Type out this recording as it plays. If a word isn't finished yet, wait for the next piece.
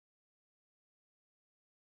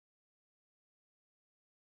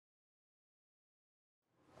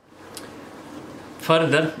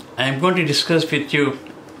further, I am going to discuss with you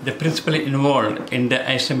the principle involved in the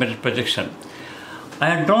isometric projection. I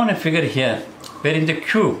have drawn a figure here wherein the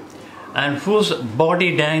cube and whose body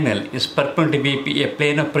diagonal is perpendicular to a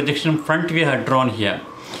plane of projection front view I have drawn here.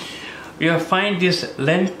 You find this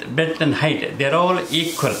length, breadth and height, they are all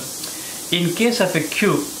equal. In case of a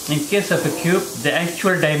cube, the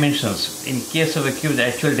actual dimensions,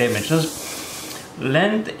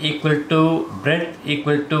 length equal to breadth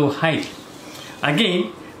equal to height.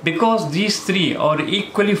 Again, because these three are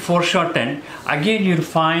equally foreshortened, again you will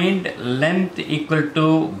find length equal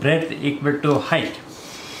to breadth equal to height.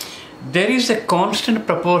 There is a constant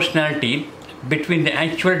proportionality between the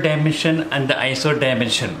actual dimension and the iso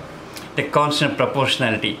dimension. The constant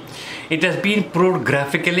proportionality. It has been proved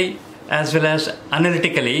graphically as well as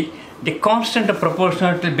analytically. The constant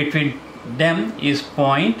proportionality between them is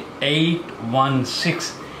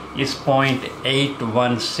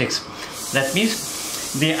 0.816. That means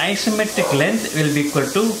the isometric length will be equal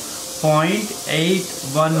to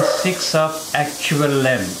 0.816 of actual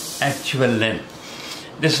length.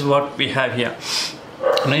 This is what we have here.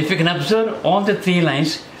 Now if you can observe all the three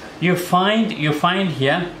lines, you find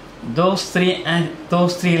here those three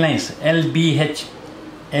lines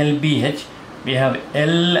LBH, we have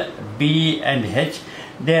L, B and H.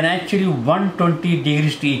 They are actually 120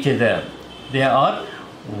 degrees to each other. They are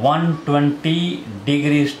 120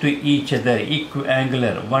 degrees to each other,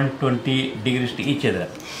 equiangular, 120 degrees to each other.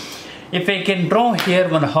 If I can draw here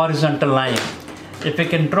one horizontal line,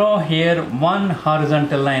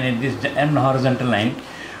 and this n horizontal line,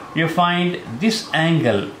 you find this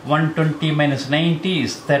angle 120 minus 90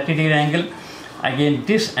 is 30 degree angle. Again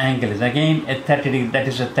this angle is again a 30 degree, that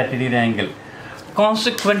is a 30 degree angle.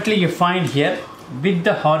 Consequently you find here with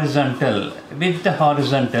the horizontal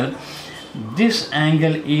this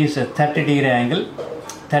angle is a 30 degree angle,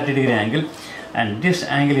 and this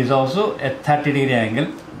angle is also a 30 degree angle,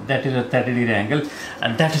 that is a 30 degree angle,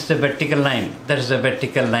 and that is the vertical line,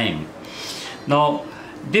 Now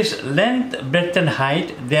this length, breadth and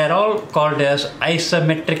height, they are all called as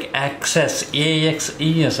isometric axes,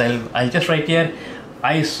 AXES. I'll just write here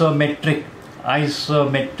isometric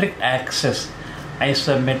axis,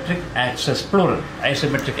 plural,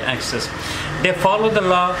 isometric axis. They follow the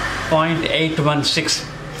law 0.816.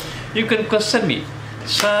 You can question me,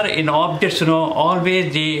 sir, in objects,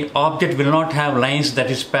 always the object will not have lines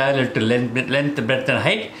that is parallel to length, breadth and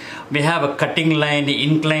height. We have a cutting line,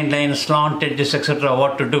 inclined line, slant edges, etc.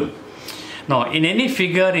 What to do? Now, in any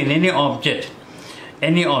figure, in any object,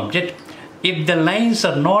 if the lines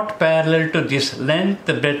are not parallel to this length,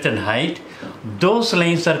 breadth and height, those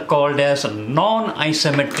lines are called as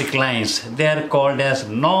non-isometric lines. They are called as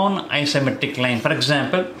non-isometric line. For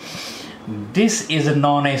example, this is a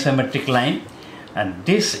non-isometric line, and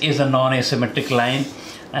this is a non-isometric line,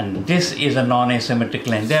 and this is a non-isometric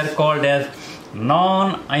line. They are called as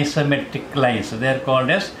non-isometric lines.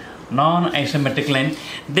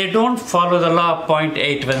 They don't follow the law of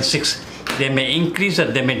 0.816. They may increase or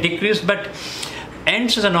they may decrease, but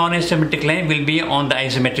ends of the non-isometric line will be on the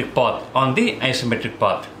isometric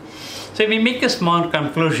path, So we make a small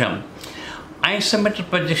conclusion. Isometric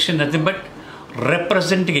projection is nothing but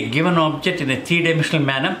representing a given object in a three-dimensional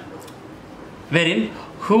manner, wherein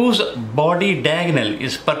whose body diagonal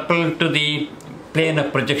is perpendicular to the plane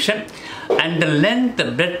of projection, and the length,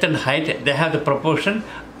 breadth and height, they have the proportion,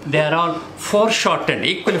 they are all foreshortened,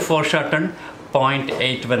 equally foreshortened,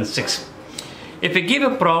 0.816. If you give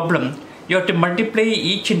a problem, you have to multiply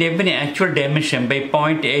each and every actual dimension by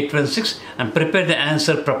 0.816 and prepare the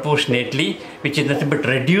answer proportionately, which is nothing but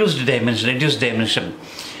reduced dimension,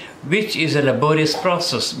 which is a laborious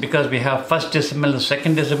process because we have first decimal,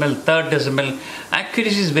 second decimal, third decimal.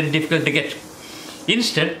 Accuracy is very difficult to get.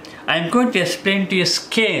 Instead, I am going to explain to you a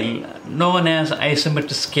scale known as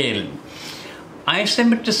isometric scale.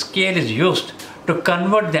 Isometric scale is used to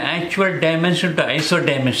convert the actual dimension to iso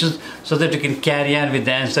dimensions so that you can carry on with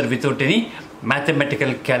the answer without any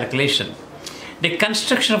mathematical calculation. The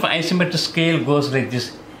construction of isometric scale goes like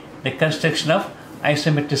this. The construction of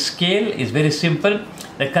isometric scale is very simple.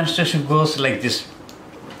 The construction goes like this.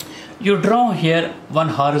 You draw here one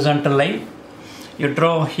horizontal line. You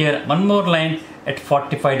draw here one more line at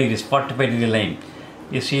 45 degrees, 45 degree line.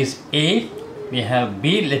 This is A, we have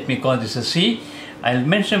B, let me call this a C. I'll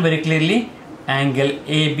mention very clearly, angle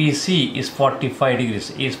ABC is 45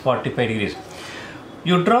 degrees,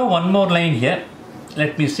 You draw one more line here,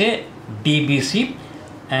 let me say DBC,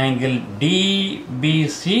 angle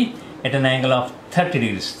DBC at an angle of 30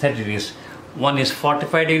 degrees. One is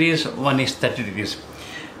 45 degrees, one is 30 degrees.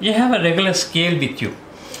 You have a regular scale with you.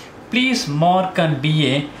 Please mark on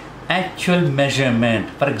BA actual measurement.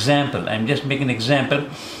 For example, I'm just making an example.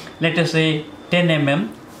 Let us say 10 mm,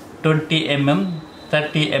 20 mm,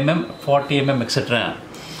 30 mm, 40 mm, etc.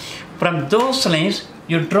 From those lines,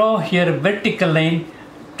 you draw here a vertical line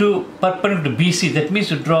to perpendicular to BC. That means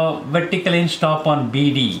you draw vertical line, stop on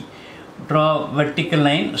BD. Draw vertical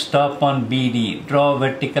line, stop on BD. Draw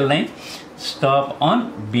vertical line, stop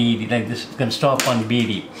on BD. Like this, you can stop on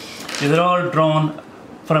BD. These are all drawn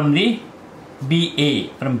from the BA.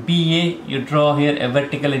 From BA, you draw here a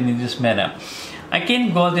vertical line in this manner. I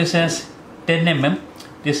can go this as 10 mm,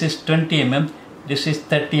 this is 20 mm, this is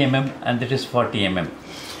 30 mm, and this is 40 mm.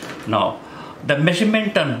 Now, the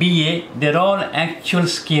measurement on BA, they're all actual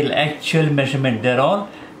scale, actual measurement. They're all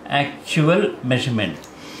actual measurement.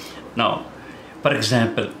 Now, for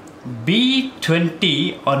example,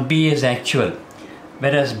 B20 on BA is actual,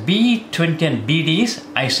 whereas B20 and BD is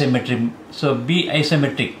isometric. So B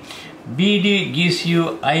isometric. BD gives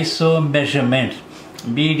you ISO measurement.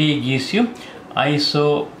 BD gives you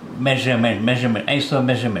ISO ISO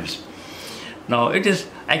measurements. Now it is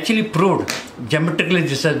actually proved, geometrically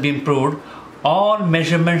this has been proved, all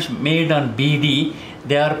measurements made on BD,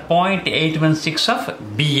 they are 0.816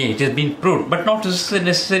 of BA. It has been proved, but not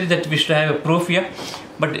necessary that we should have a proof here.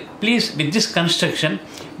 But please, with this construction,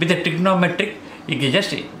 with the trigonometric, you can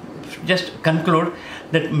just conclude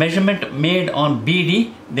that measurement made on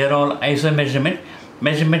BD, they are all ISO measurement.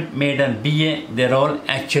 Measurement made on BA, they are all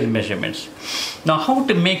actual measurements. Now, how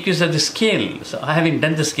to make use of the scale? So, having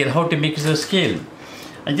done the scale, how to make use of the scale?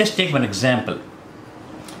 I'll just take one example.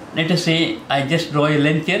 Let us say I just draw a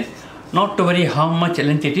length here. Not to worry how much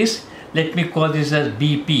length it is. Let me call this as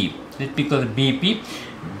BP. Let me call it BP.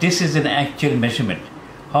 This is an actual measurement.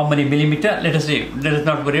 How many millimeter? Let us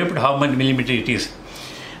not worry about how many millimeter it is.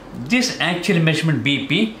 This actual measurement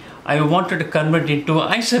BP, I wanted to convert into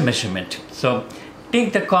ISO measurement. So,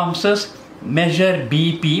 take the compasses, measure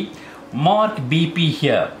BP, mark BP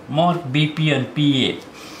here, mark BP on PA.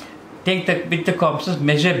 Take with the compasses,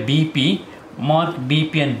 measure BP, mark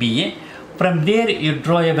BP and BA. From there, you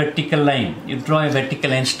draw a vertical line. You draw a vertical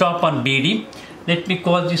line, stop on BD. Let me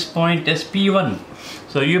call this point as P1.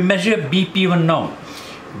 So you measure BP1 now.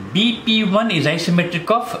 BP1 is isometric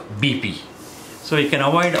of BP. So you can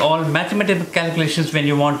avoid all mathematical calculations when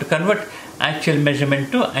you want to convert actual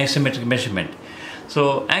measurement to isometric measurement.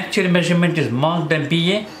 So actual measurement is marked on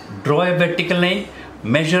BA, draw a vertical line,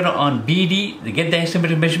 measure on BD, get the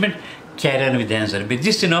isometric measurement, carry on with the answer. With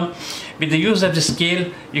this, with the use of the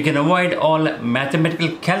scale, you can avoid all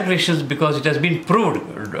mathematical calculations because it has been proved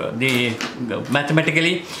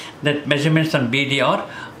mathematically that measurements on BD are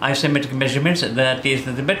isometric measurements, that is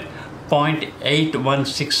the bit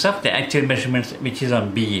 0.816 of the actual measurements which is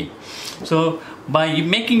on BA. So by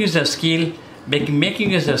making use of scale,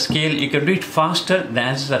 making use of scale, you can do it faster, the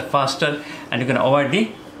answers are faster, and you can avoid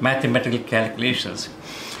the mathematical calculations.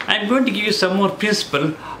 I'm going to give you some more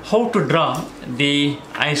principle how to draw the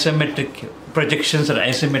isometric projections or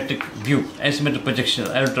isometric view, isometric projections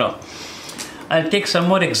I will draw. I'll take some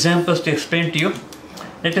more examples to explain to you.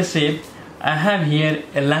 Let us say I have here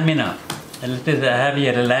a lamina. Let us say I have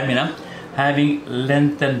here a lamina having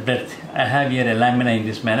length and breadth. I have here a lamina in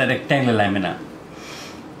this manner, rectangular lamina.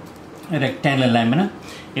 A rectangular lamina.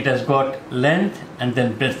 It has got length and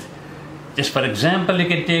then breadth. Just for example, you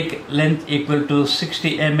can take length equal to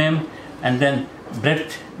 60 mm and then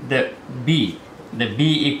breadth, the B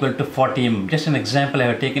equal to 40 mm. Just an example I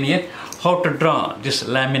have taken here, how to draw this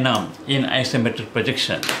lamina in isometric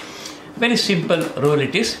projection. Very simple rule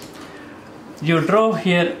it is. You draw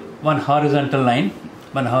here one horizontal line.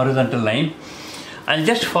 I'll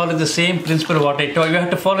just follow the same principle what I told you. You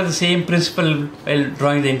have to follow the same principle while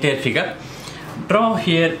drawing the entire figure. Draw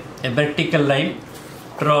here a vertical line.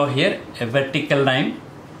 Draw here a vertical line,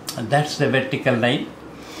 and that's the vertical line,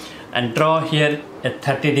 and draw here a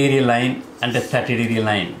 30-degree line and a 30-degree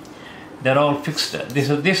line. They're all fixed.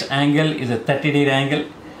 This angle is a 30-degree angle,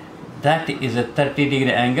 that is a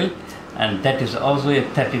 30-degree angle, and that is also a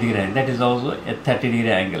 30-degree angle. That is also a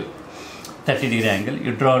 30-degree angle. 30-degree angle.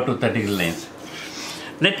 You draw two 30-degree lines.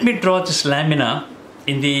 Let me draw this lamina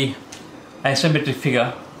in the isometric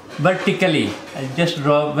figure. Vertically, I'll just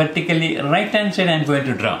draw vertically, right hand side I'm going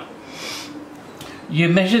to draw. You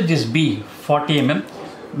measure this B 40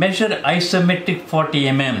 mm, measure isometric 40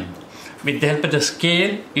 mm. With the help of the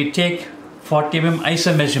scale, you take 40 mm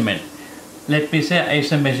ISO measurement. Let me say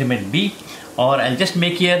ISO measurement B, or I'll just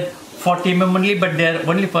make here 40 mm only, but they are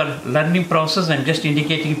only for learning process. I'm just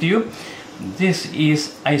indicating to you. This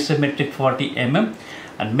is isometric 40 mm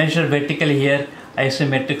and measure vertically here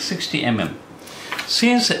isometric 60 mm.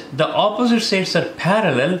 Since the opposite sides are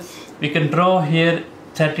parallel, we can draw here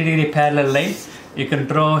 30-degree parallel line. You can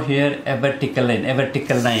draw here a vertical line,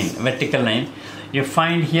 You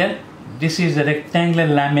find here, this is a rectangular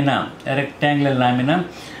lamina,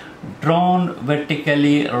 drawn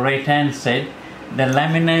vertically right hand side. The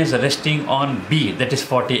lamina is resting on B, that is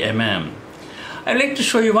 40 mm. I'd like to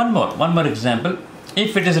show you one more example.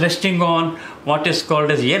 If it is resting on what is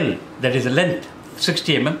called as L, that is the length,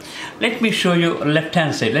 60 mm. Let me show you left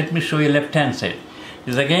hand side.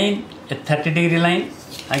 This is again a 30-degree line.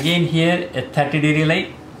 Again here a 30-degree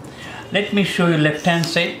line. Let me show you left hand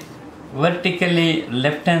side. Vertically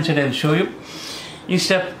left hand side I will show you.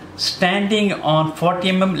 Instead of standing on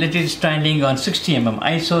 40 mm, let it standing on 60 mm,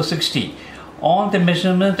 ISO 60. All the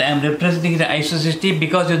measurements I am representing the ISO 60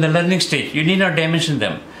 because you're in the learning stage. You need not dimension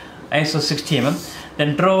them. ISO 60 mm.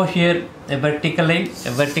 Then draw here a vertical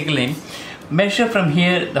line. Measure from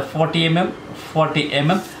here the 40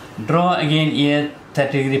 mm. Draw again here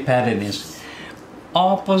 30-degree parallels.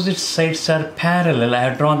 Opposite sides are parallel. I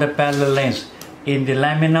have drawn the parallel lines. In the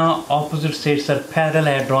lamina, opposite sides are parallel.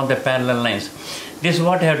 I have drawn the parallel lines. This is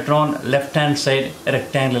what I have drawn left hand side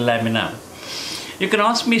rectangular lamina. You can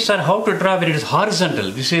ask me, sir, how to draw when it is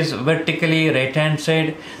horizontal. This is vertically right hand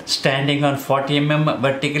side standing on 40 mm,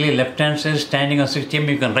 vertically left hand side standing on 60 mm.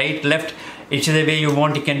 You can right, left, whichever way you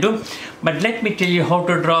want you can do. But let me tell you how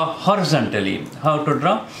to draw horizontally.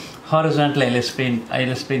 I'll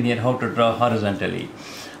explain here how to draw horizontally.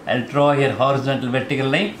 I'll draw here horizontal vertical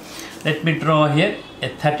line. Let me draw here a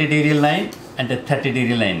 30-degree line and a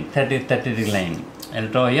 30-degree line. 30-degree line. I'll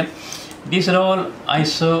draw here. These are all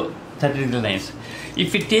ISO 30-degree lines.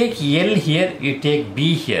 If you take L here, you take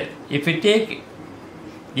B here. If you take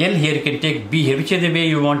L here, you can take B here. Whichever way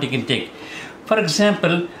you want, you can take. For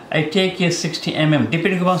example, I take here 60 mm.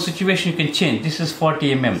 Depending upon situation, you can change. This is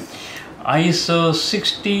 40 mm. ISO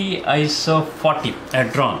 60, ISO 40 I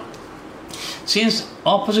have drawn. Since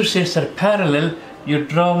opposite sides are parallel, you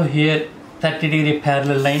draw here 30-degree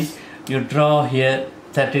parallel line. You draw here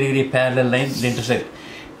 30-degree parallel line. They intersect.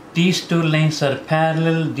 These two lines are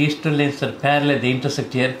parallel. They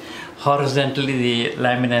intersect here. Horizontally, the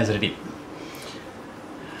lamina is ready.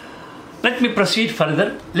 Let me proceed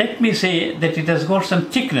further. Let me say that it has got some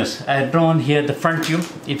thickness. I have drawn here the front tube.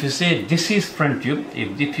 If you say this is front tube,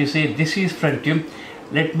 if you say this is front tube,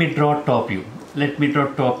 let me draw top view.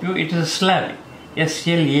 It is a slab,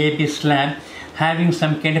 SLAB slab, having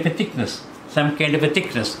some kind of a thickness.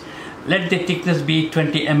 Let the thickness be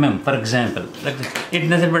 20 mm, for example. It is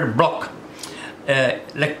nothing but a block,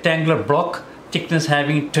 rectangular block, thickness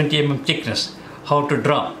having 20 mm thickness. How to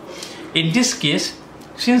draw? In this case,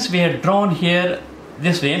 since we have drawn here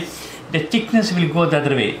this way, the thickness will go the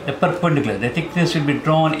other way, the perpendicular. The thickness will be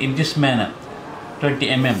drawn in this manner, 20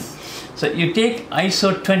 mm. So you take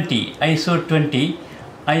ISO 20,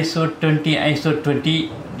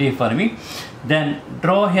 do you follow me? Then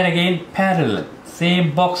draw here again parallel.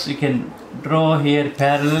 Same box you can draw here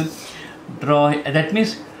parallel. That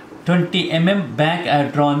means 20 mm back I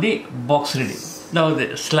have drawn the box ready. Now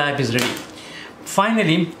the slab is ready.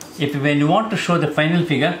 Finally, when you want to show the final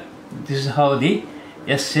figure, this is how the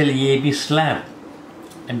SLAB slab.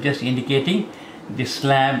 I'm just indicating the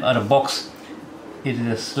slab or a box. It is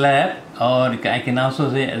a slab, or I can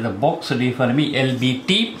also say as a box. So for me,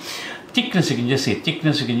 LBT. Thickness you can just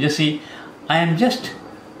see. I am just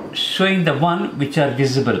showing the one which are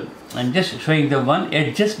visible. I'm just showing the one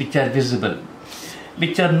edges which are visible.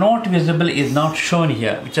 Which are not visible is not shown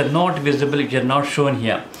here.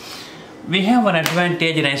 We have an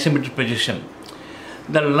advantage in isometric projection.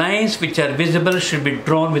 The lines which are visible should be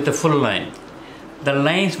drawn with a full line. The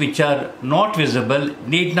lines which are not visible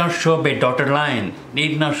need not show by dotted line.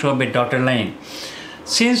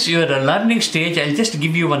 Since you are at a learning stage, I'll just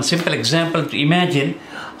give you one simple example to imagine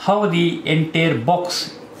how the entire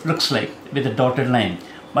box looks like with a dotted line.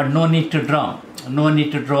 But no need to draw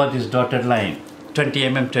this dotted line. 20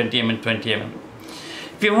 mm.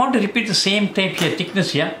 If you want to repeat the same type here,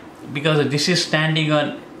 thickness here, because this is standing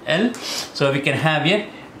on L, so we can have here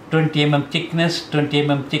 20 mm thickness, 20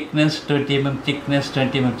 mm thickness, 20 mm thickness,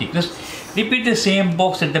 20 mm thickness. Repeat the same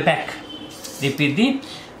box at the back. Repeat the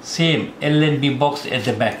same L and B box at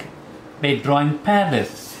the back by drawing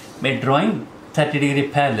parallels, by drawing 30-degree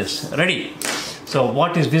parallels. Ready? So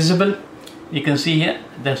what is visible? You can see here,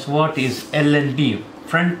 that's what is L and B.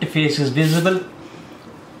 Front face is visible.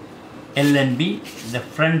 L and B, the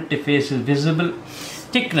front face is visible.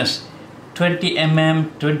 Thickness 20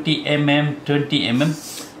 mm, 20 mm, 20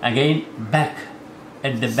 mm. Again back,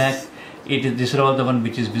 at the back, this is all the one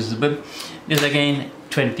which is visible. This again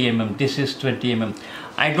 20 mm, this is 20 mm.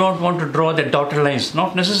 I don't want to draw the dotted lines,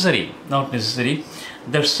 not necessary.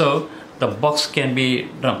 That's so the box can be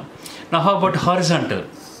drawn. Now how about horizontal?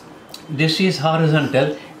 This is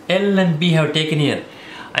horizontal. L and B have taken here.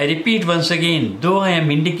 I repeat once again, though I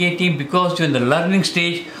am indicating because you're in the learning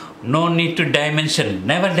stage, no need to dimension,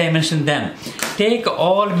 never dimension them. Take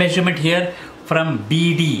all measurement here from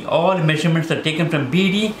BD. All measurements are taken from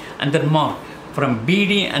BD and then mark. From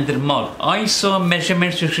BD and then mark. ISO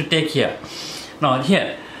measurements you should take here. Now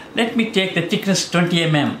here, let me take the thickness 20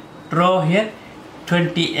 mm. Draw here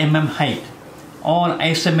 20 mm height. All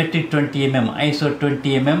isometric 20 mm, ISO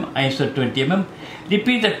 20 mm, ISO 20 mm.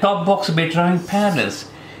 Repeat the top box by drawing parallels.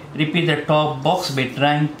 Repeat the top box by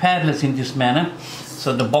drawing parallels in this manner.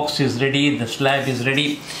 So the box is ready, the slab is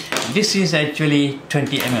ready. This is actually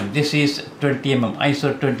 20 mm. This is 20 mm,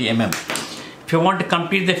 ISO 20 mm. If you want to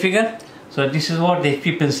complete the figure, so this is what the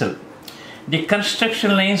HP pencil. The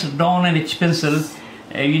construction lines drawn on HP pencil,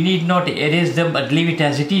 you need not erase them but leave it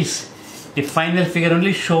as it is. The final figure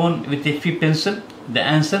only shown with HP pencil. The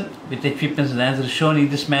answer with HP pencil, the answer is shown in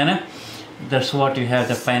this manner. That's what you have,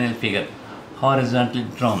 the final figure, horizontally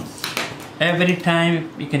drawn. Every time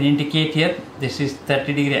you can indicate here, this is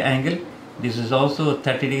 30-degree angle, this is also a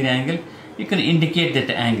 30-degree angle. You can indicate that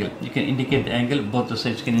angle. You can indicate the angle, both the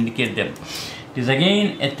sides can indicate them. It is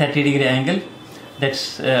again a 30-degree angle.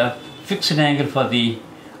 That's a fixed angle for the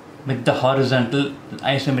with the horizontal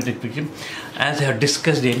isometric picture. As I have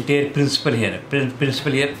discussed the entire principle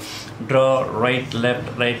here. Draw right,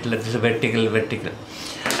 left, right, left. This is a vertical, vertical.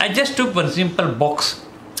 I just took one simple box,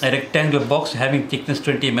 a rectangular box having thickness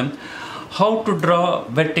 20 mm. How to draw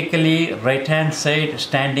vertically right hand side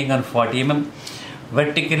standing on 40 mm,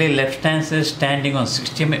 vertically left hand side standing on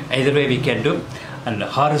 60 mm. Either way we can do. And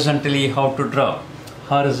horizontally how to draw.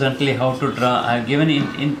 Horizontally how to draw. I have given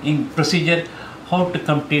in procedure how to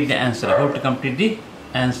complete the answer. How to complete the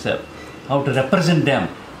answer. How to represent them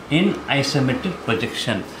in isometric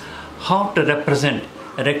projection. How to represent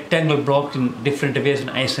a rectangular block in different ways in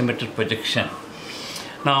isometric projection.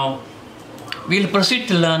 Now, we'll proceed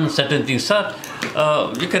to learn certain things. Sir,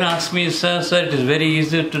 you can ask me, sir, it is very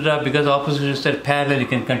easy to draw because opposite side parallel, you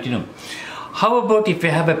can continue. How about if you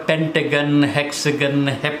have a pentagon, hexagon,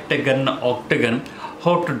 heptagon, octagon,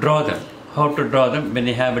 how to draw them? How to draw them when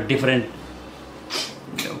you have a different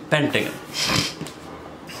pentagon?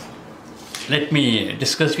 Let me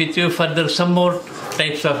discuss with you further some more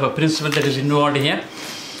types of principle that is involved here.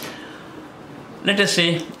 Let us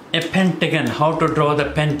say a pentagon, how to draw the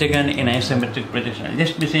pentagon in isometric projection.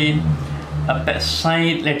 Just be saying a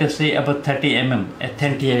side, let us say about 30 mm, a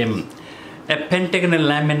 30 mm. A pentagonal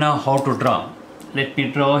lamina, how to draw. Let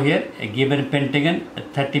me draw here a given pentagon, a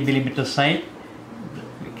 30 mm side.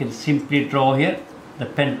 We can simply draw here the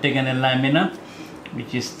pentagonal lamina,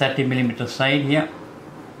 which is 30 mm side here.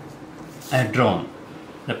 I have drawn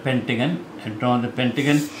the pentagon. I have drawn the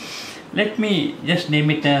pentagon. Let me just name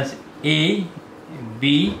it as A,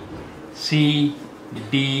 B, C,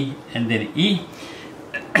 D, and then E.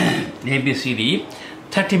 A, B, C, D, E.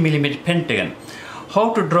 30 mm pentagon.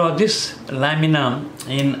 How to draw this lamina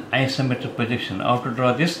in isometric projection? How to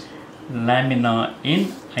draw this lamina in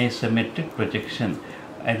isometric projection?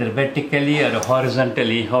 Either vertically or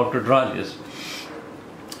horizontally, how to draw this?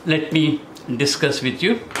 Let me discuss with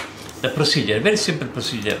you the procedure, very simple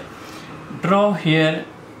procedure. Draw here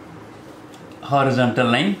horizontal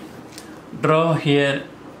line, draw here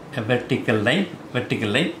a vertical line,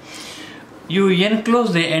 You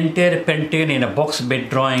enclose the entire pentagon in a box by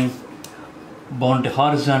drawing bound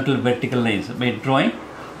horizontal vertical lines. By drawing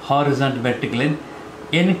horizontal vertical line,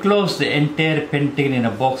 enclose the entire pentagon in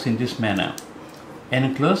a box in this manner.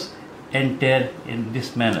 Enclose entire in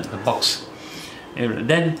this manner, the box.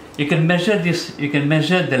 Then you can measure this, you can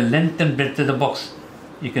measure the length and breadth of the box.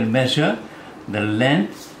 You can measure the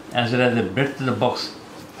length as well as the breadth of the box.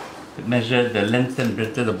 Measure the length and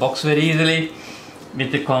breadth of the box very easily.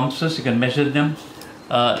 With the compasses, you can measure them.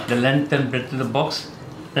 The length and breadth of the box,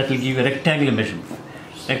 that will give you rectangular measurement.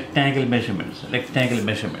 Rectangular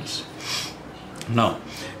measurements. Now,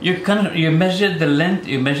 you measure the length,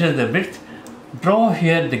 you measure the width. Draw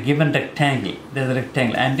here the given rectangle. There's a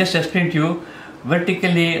rectangle. I'm just explaining to you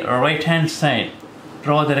vertically right hand side.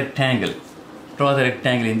 Draw the rectangle. Draw the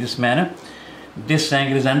rectangle in this manner. This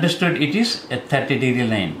angle is understood. It is a 30-degree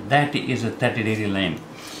line. That is a 30-degree line.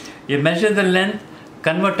 You measure the length,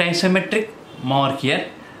 convert isometric, mark here.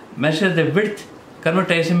 Measure the width, convert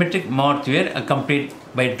isometric, mark here, and complete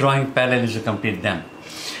by drawing parallels to complete them.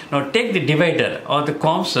 Now take the divider or the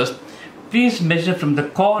compasses. Please measure from the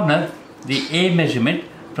corner the A measurement,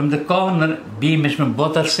 from the corner B measurement,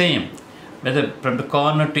 both are same. Whether from the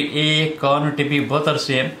corner to A, corner to B, both are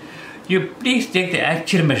same. You please take the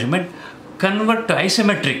actual measurement, convert to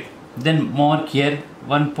isometric, then mark here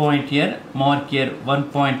 1 point here, mark here 1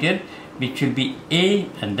 point here, which will be A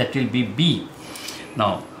and that will be B.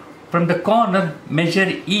 Now from the corner measure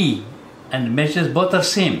E, and measures both are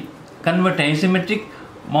same. Convert isometric,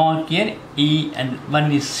 mark here E, and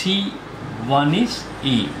one is C, one is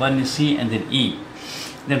E, one is C and then E.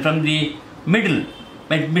 Then from the middle,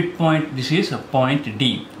 at midpoint, this is a point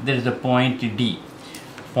D. There is a point D.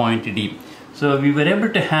 Point D. So we were able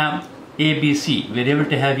to have A, B, C. We were able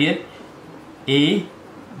to have here A,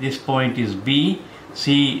 this point is B,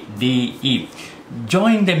 C, D, E.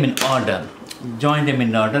 Join them in order. Join them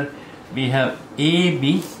in order. We have A,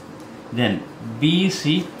 B, then B,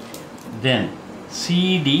 C, then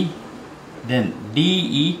C, D, then D,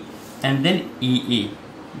 E, and then E, E.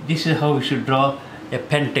 This is how we should draw a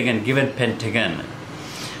pentagon, given pentagon.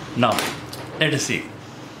 Now, let us see.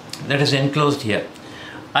 That is enclosed here.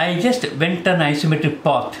 I just went an isometric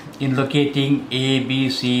path in locating A, B,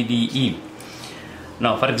 C, D, E.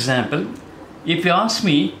 Now, for example, if you ask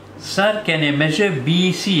me, sir, can I measure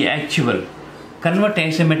BC actual, convert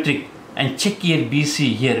isometric, and check here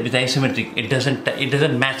BC here with isometric, it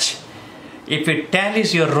doesn't match. If it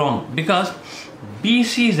tallies, you're wrong, because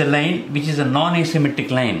BC is a line which is a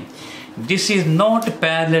non-isometric line. This is not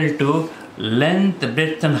parallel to length,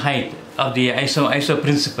 breadth and height of the iso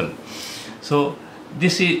principle. So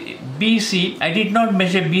this is BC. I did not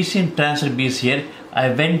measure BC and transfer BC here. I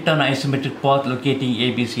went on isometric path locating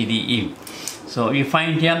A, B, C, D, E. So you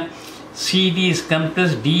find here CD is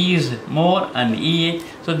compressed, D is more, and E.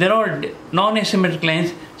 So there are non-isometric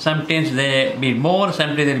lines. Sometimes they will be more,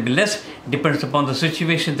 sometimes they will be less. Depends upon the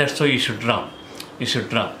situation. That's how you should draw. You should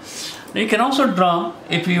draw. You can also draw,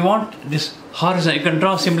 if you want this horizontal, you can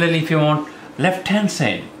draw similarly if you want left hand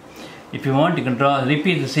side. If you want, you can draw,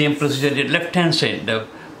 repeat the same procedure left hand side. The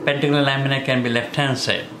pentagonal lamina can be left hand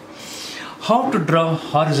side. How to draw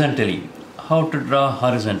horizontally? How to draw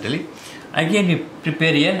horizontally? Again, you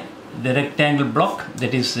prepare here the rectangle block,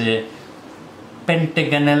 that is a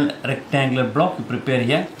pentagonal rectangular block. You prepare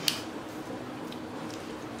here.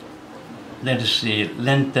 That is the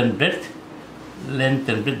length and breadth. Length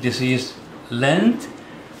and breadth. This is length,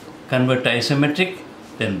 convert to isometric,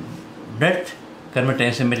 then breadth, convert to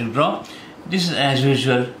isometric draw. This is as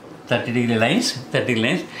usual 30-degree lines, 30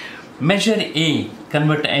 lines. Measure A,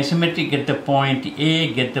 convert to isometric, get the point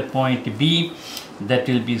A, get the point B, that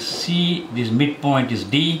will be C, this midpoint is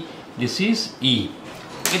D, this is E.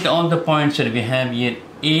 Get all the points that we have here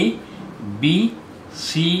A, B,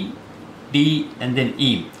 C, D and then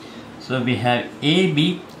E. So we have A,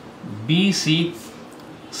 B, B, C,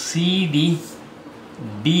 C, D,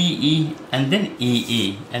 D, E and then E,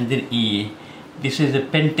 E and then E, E. This is the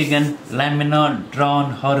pentagon lamina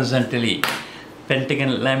drawn horizontally.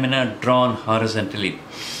 Pentagon lamina drawn horizontally.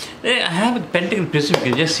 I have a pentagon prism, you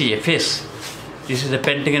can just see a face. This is a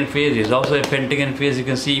pentagon face, this is also a pentagon face, you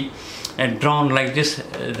can see, and drawn like this,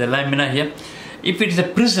 the lamina here. If it is a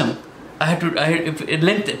prism,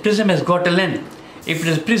 if prism has got a length. If it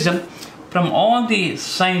is a prism, from all the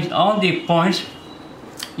sides, all the points,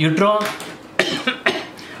 you draw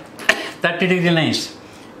 30-degree lines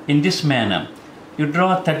in this manner. You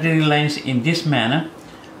draw 30-degree lines in this manner,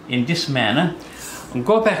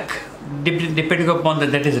 Go back, depending upon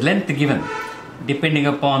that is length given. Depending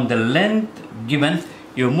upon the length given,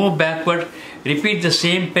 you move backward, repeat the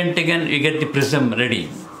same pentagon, you get the prism ready.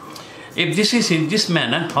 If this is in this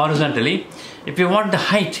manner, horizontally, if you want the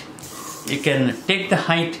height, you can take the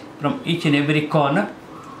height from each and every corner,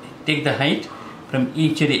 take the height from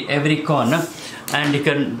each and every corner, and you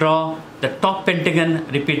can draw the top pentagon,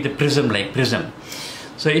 repeat the prism like prism.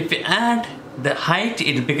 So if you add the height,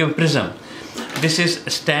 it will become prism. This is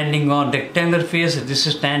standing on rectangular face, this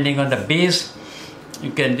is standing on the base.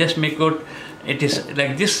 You can just make out, it is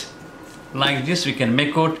like this we can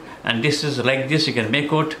make out, and this is like this, you can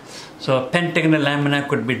make out. So pentagonal lamina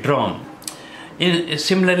could be drawn.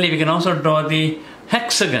 Similarly, we can also draw the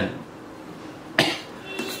hexagon.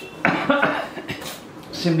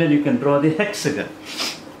 Similarly, you can draw the hexagon.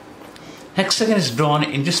 Hexagon is drawn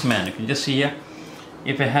in this manner. You can just see here.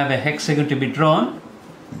 If I have a hexagon to be drawn,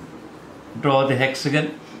 draw the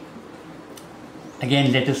hexagon.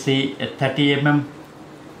 Again, let us say a 30 mm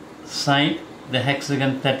side, the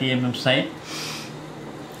hexagon 30 mm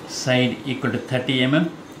side equal to 30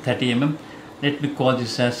 mm. Let me call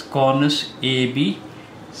this as corners A, B,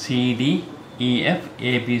 C, D, E, F,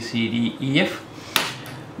 A, B, C, D, E, F.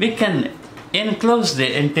 We can enclose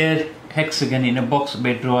the entire hexagon in a box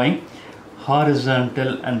by drawing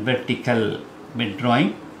horizontal and vertical. By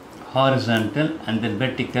drawing horizontal and then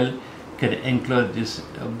vertical, can enclose this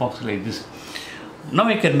box like this. Now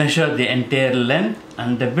we can measure the entire length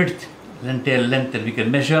and the width. The entire length that we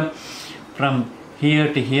can measure from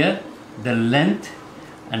here to here, the length,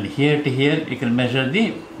 and here to here we can measure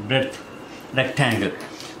the breadth rectangle.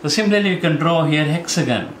 So similarly we can draw here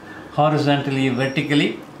hexagon horizontally,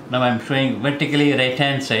 vertically. Now I am showing vertically right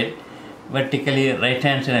hand side. Vertically right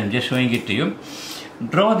hand side, I am just showing it to you.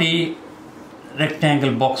 Draw the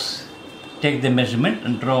rectangle box. Take the measurement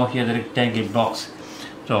and draw here the rectangle box.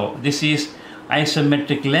 So this is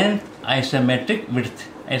isometric length, isometric width,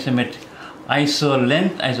 isometric, iso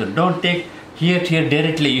length, iso. Don't take here to here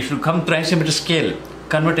directly. You should come to isometric scale.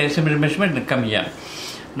 Convert isometric measurement and come here.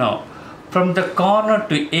 Now, from the corner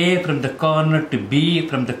to A, from the corner to B,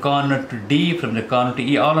 from the corner to D, from the corner to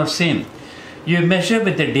E, all are same. You measure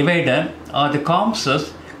with the divider or the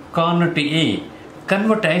compasses corner to A.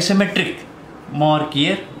 Convert isometric. Mark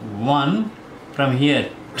here 1, from here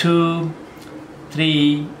 2,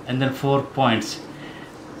 3, and then 4 points.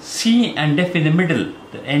 C and F in the middle.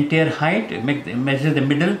 The entire height, measure the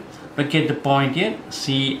middle, locate the point here,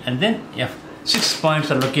 C and then F. 6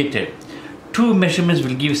 points are located. 2 measurements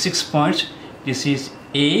will give 6 points. This is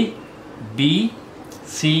A, B,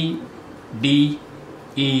 C, D,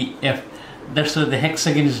 E, F. That's how the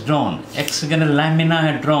hexagon is drawn. Hexagonal lamina I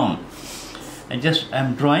had drawn.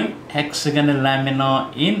 I'm drawing hexagonal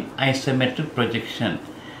lamina in isometric projection.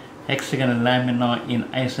 Hexagonal lamina in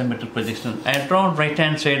isometric projection. I have drawn right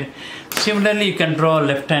hand side. Similarly, you can draw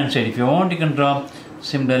left hand side. If you want, you can draw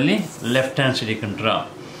similarly left hand side. You can draw.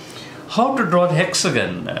 How to draw the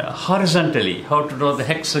hexagon horizontally? How to draw the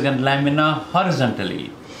hexagon lamina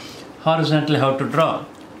horizontally? Horizontally, how to draw?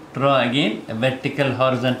 Draw again a vertical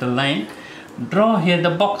horizontal line. Draw here the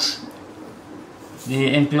box.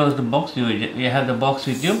 The enclosed box. You have the box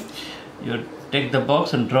with you. You take the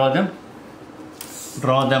box and draw them.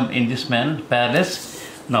 Draw them in this manner, parallel.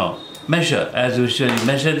 Now measure as usual.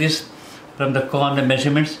 Measure this from the corner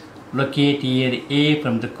measurements. Locate here A,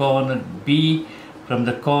 from the corner B, from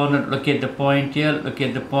the corner locate the point here.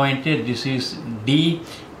 Locate the point here. This is D.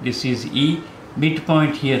 This is E.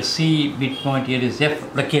 Midpoint here C. Midpoint here is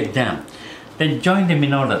F. Locate them. Then join them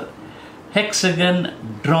in order. Hexagon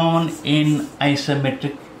drawn in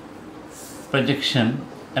isometric projection.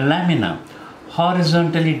 A lamina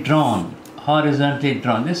horizontally drawn. Horizontally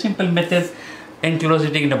drawn. The simple method,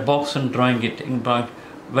 enclosing it in a box and drawing it in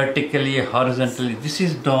vertically, horizontally. This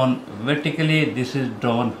is drawn vertically, this is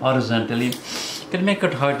drawn horizontally. You can make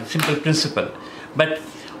it hard, simple principle. But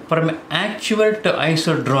from actual to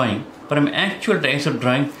ISO drawing,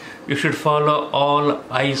 you should follow all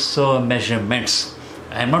ISO measurements.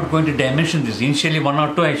 I am not going to dimension this. Initially 1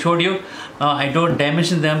 or 2 I showed you. Now I don't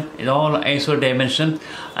dimension them. It's all ISO dimensions.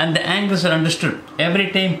 And the angles are understood.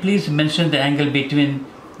 Every time please mention the angle between.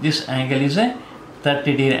 This angle is a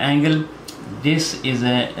 30-degree angle. This is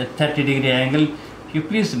a 30-degree angle. You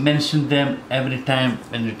please mention them every time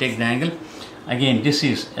when you take the angle. Again, this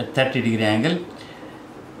is a 30-degree angle.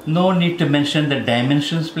 No need to mention the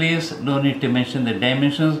dimensions, please. No need to mention the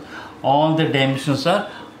dimensions. All the dimensions are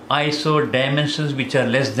ISO dimensions which are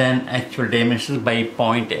less than actual dimensions by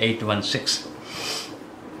 0.816.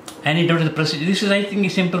 Any doubt in the procedure? This is, I think, a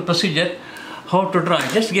simple procedure. How to draw?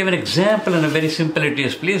 Just give an example and a very simple it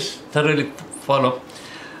is. Please thoroughly follow.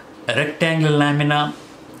 A rectangular lamina.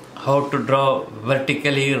 How to draw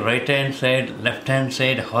vertically, right hand side, left hand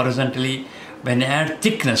side, horizontally. When you add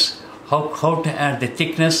thickness, how to add the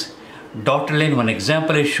thickness? Dotted line. One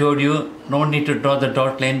example I showed you. No need to draw the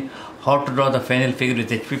dot line. How to draw the final figure with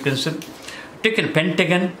HP pencil. Take a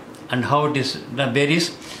pentagon and how it is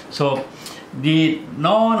varies. So the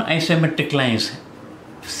non-isometric lines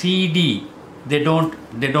CD, they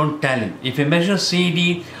don't tally. If you measure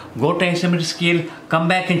CD, go to isometric scale, come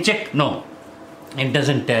back and check. No, it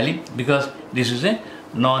doesn't tally because this is a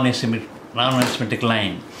non-isometric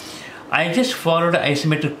line. I just followed an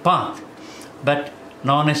isometric path, but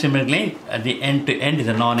non-isometric line at the end to end is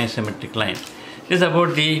a non-isometric line. This is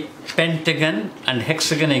about the pentagon and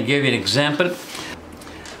hexagon. I gave you an example.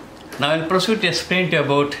 Now I will proceed to explain to you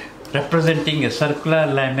about representing a circular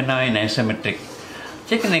lamina in isometric.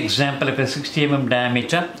 Take an example of a 60 mm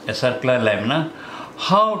diameter, a circular lamina.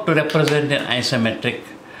 How to represent an isometric?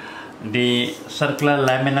 The circular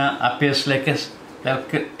lamina appears like an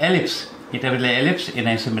ellipse. It has an ellipse in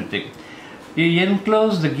isometric. You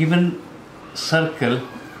enclose the given circle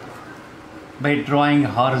by drawing a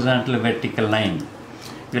horizontal vertical line.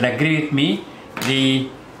 You will agree with me, the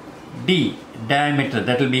D diameter,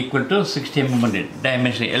 that will be equal to 60 mm only.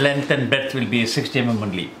 Dimension, length and breadth will be 60 mm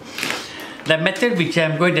only. The method which I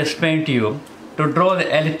am going to explain to you to draw the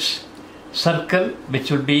ellipse circle,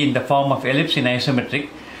 which will be in the form of ellipse in isometric,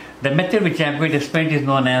 The method which I am going to explain is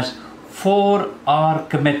known as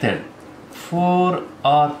 4-arc method.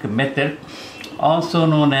 4-arc method, also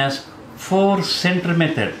known as 4-center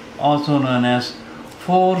method, also known as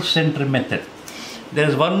 4-center method. There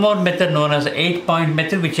is one more method known as 8-point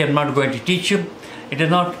method, which I am not going to teach you. It is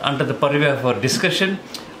not under the purview of our discussion.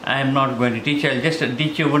 I am not going to teach you. I will just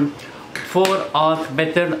teach you one 4-arc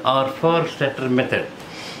method or 4-center method.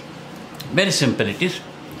 Very simple it is.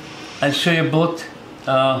 I'll show you both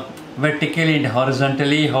vertically and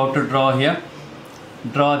horizontally how to draw here.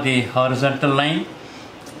 Draw the horizontal line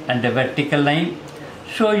and the vertical line.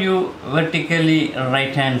 Show you vertically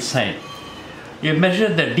right hand side. You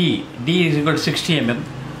measure the D. D is equal to 60 mm.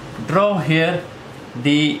 Draw here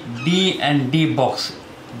the D and D box.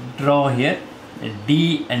 Draw here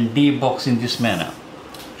D and D box in this manner.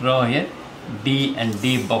 Draw here D and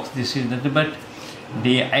D box. This is nothing but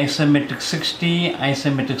the isometric 60,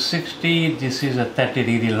 isometric 60. This is a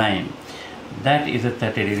 30-degree line. That is a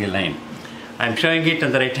 30-degree line. I am showing it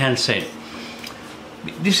on the right hand side.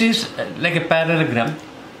 This is like a parallelogram.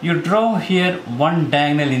 You draw here one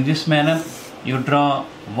diagonal in this manner. You draw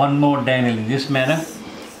one more diagonal in this manner.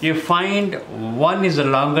 You find one is a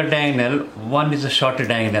longer diagonal, one is a shorter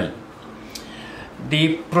diagonal.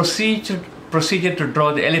 The procedure to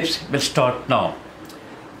draw the ellipse will start now.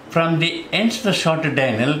 From the ends of the shorter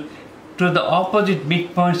diagonal to the opposite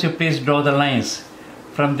midpoints, you please draw the lines.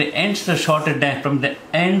 From the ends of the shorter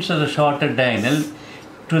diagonal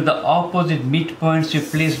to the opposite midpoints, you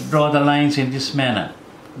please draw the lines in this manner.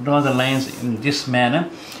 Draw the lines in this manner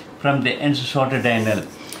from the ends of the shorter diagonal.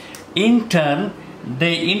 In turn,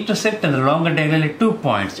 they intersect on the longer diagonal at 2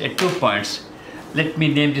 points. Let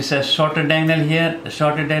me name this as shorter diagonal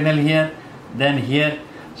here, then here.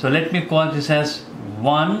 So let me call this as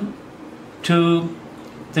 1, 2,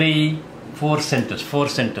 3, 4 centers. 4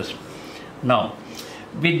 centers. Now,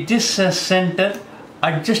 with this center,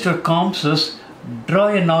 adjust your compasses, draw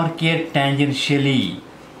an arc here tangentially.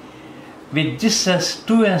 With this as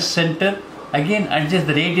 2 as center, again adjust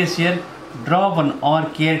the radius here, draw one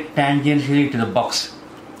arc here tangentially to the box.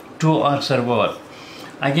 2 arcs are over.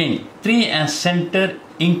 Again, 3 as center,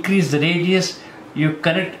 increase the radius, you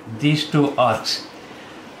connect these 2 arcs.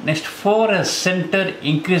 Next, 4 as center,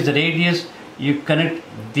 increase the radius, you connect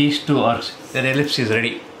these 2 arcs. Your ellipse is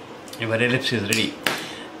ready. Your ellipse is ready.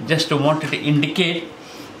 Just wanted to indicate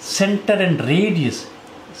center and radius.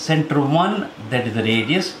 Center 1, that is the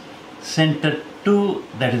radius. Center 2,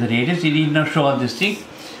 that is the radius. You need not show all this thing.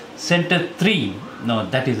 Center 3, no,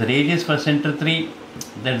 that is the radius for center 3,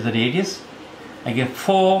 that is the radius. Again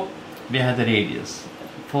 4, we have the radius.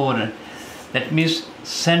 4, that means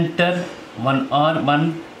center 1 arc,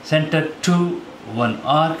 1, center 2, 1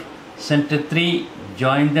 arc, center 3,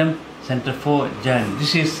 join them, center 4, join.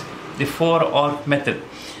 This is the 4-arc method.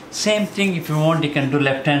 Same thing if you want, you can do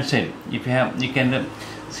left hand side. If you have, you can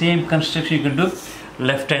same construction you can do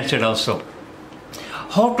left hand side also.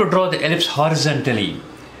 How to draw the ellipse horizontally?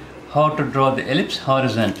 How to draw the ellipse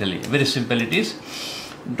horizontally? Very simple it is.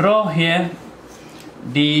 Draw here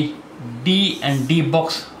the D and D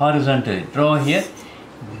box horizontally. Draw here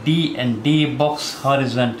D and D box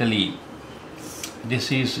horizontally.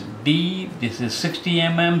 This is D, this is 60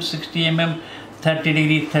 mm, 60 mm, 30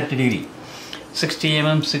 degree, 30 degree. 60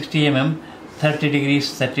 mm, 60 mm, 30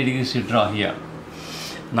 degrees you draw here.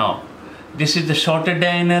 Now, this is the shorter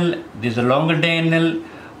diagonal, this is the longer diagonal.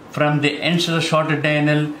 From the ends of the shorter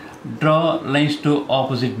diagonal, draw lines to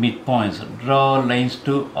opposite midpoints. Draw lines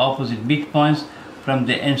to opposite midpoints from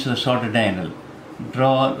the ends of the shorter diagonal.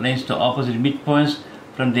 Draw lines to opposite midpoints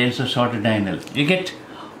from the ends of the shorter diagonal. You get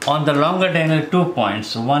on the longer diagonal 2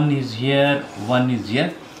 points. One is here, one is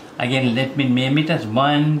here. Again, let me name it as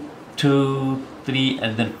 1, 2, 3,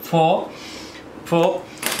 and then 4. 4.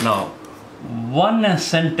 Now, 1 as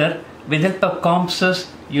center. With help of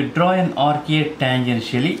compasses, you draw an arc here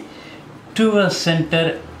tangentially. 2 as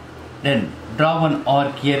center, then draw one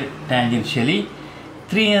arc here tangentially.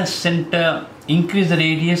 3 as center, increase the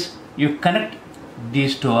radius, you connect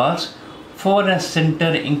these 2 arcs. 4 as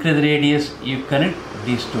center, increase the radius, you connect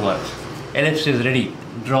these 2 arcs. Ellipse is ready,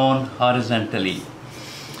 drawn horizontally.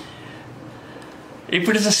 If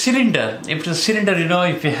it is a cylinder, you know,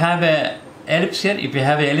 if you have a ellipse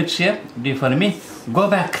here, do you follow me? Go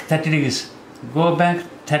back 30 degrees. Go back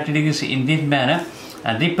 30 degrees in this manner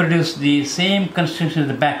and reproduce the same construction at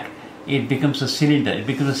the back. It becomes a cylinder. It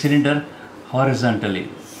becomes a cylinder horizontally.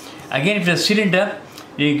 Again, if it's a cylinder,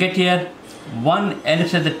 you get here one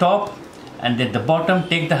ellipse at the top and at the bottom,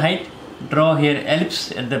 take the height, draw here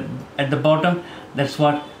ellipse at the bottom. That's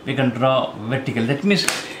what we can draw vertical. That means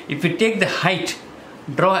if you take the height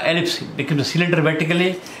draw ellipse, it becomes a cylinder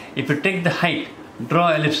vertically. If you take the height,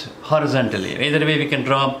 draw ellipse horizontally. Either way we can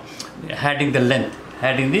draw, adding the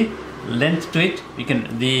length to it. We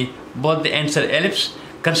can both the ends are ellipse.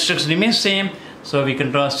 Construction remains same, so we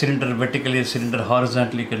can draw cylinder vertically, cylinder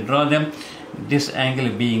horizontally. You can draw them. This angle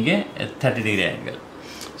being a 30-degree angle.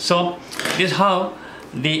 So this is how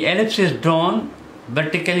the ellipse is drawn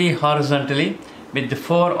vertically, horizontally with the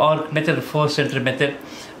 4-arc method, 4-center method.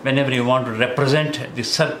 Whenever you want to represent the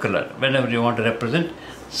circular,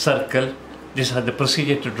 this is the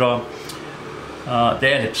procedure to draw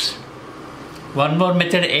the ellipse. One more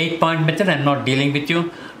method, 8-point method. I'm not dealing with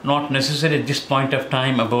you, not necessary at this point of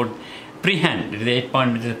time about freehand. The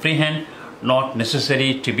 8-point method freehand, not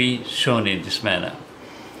necessary to be shown in this manner.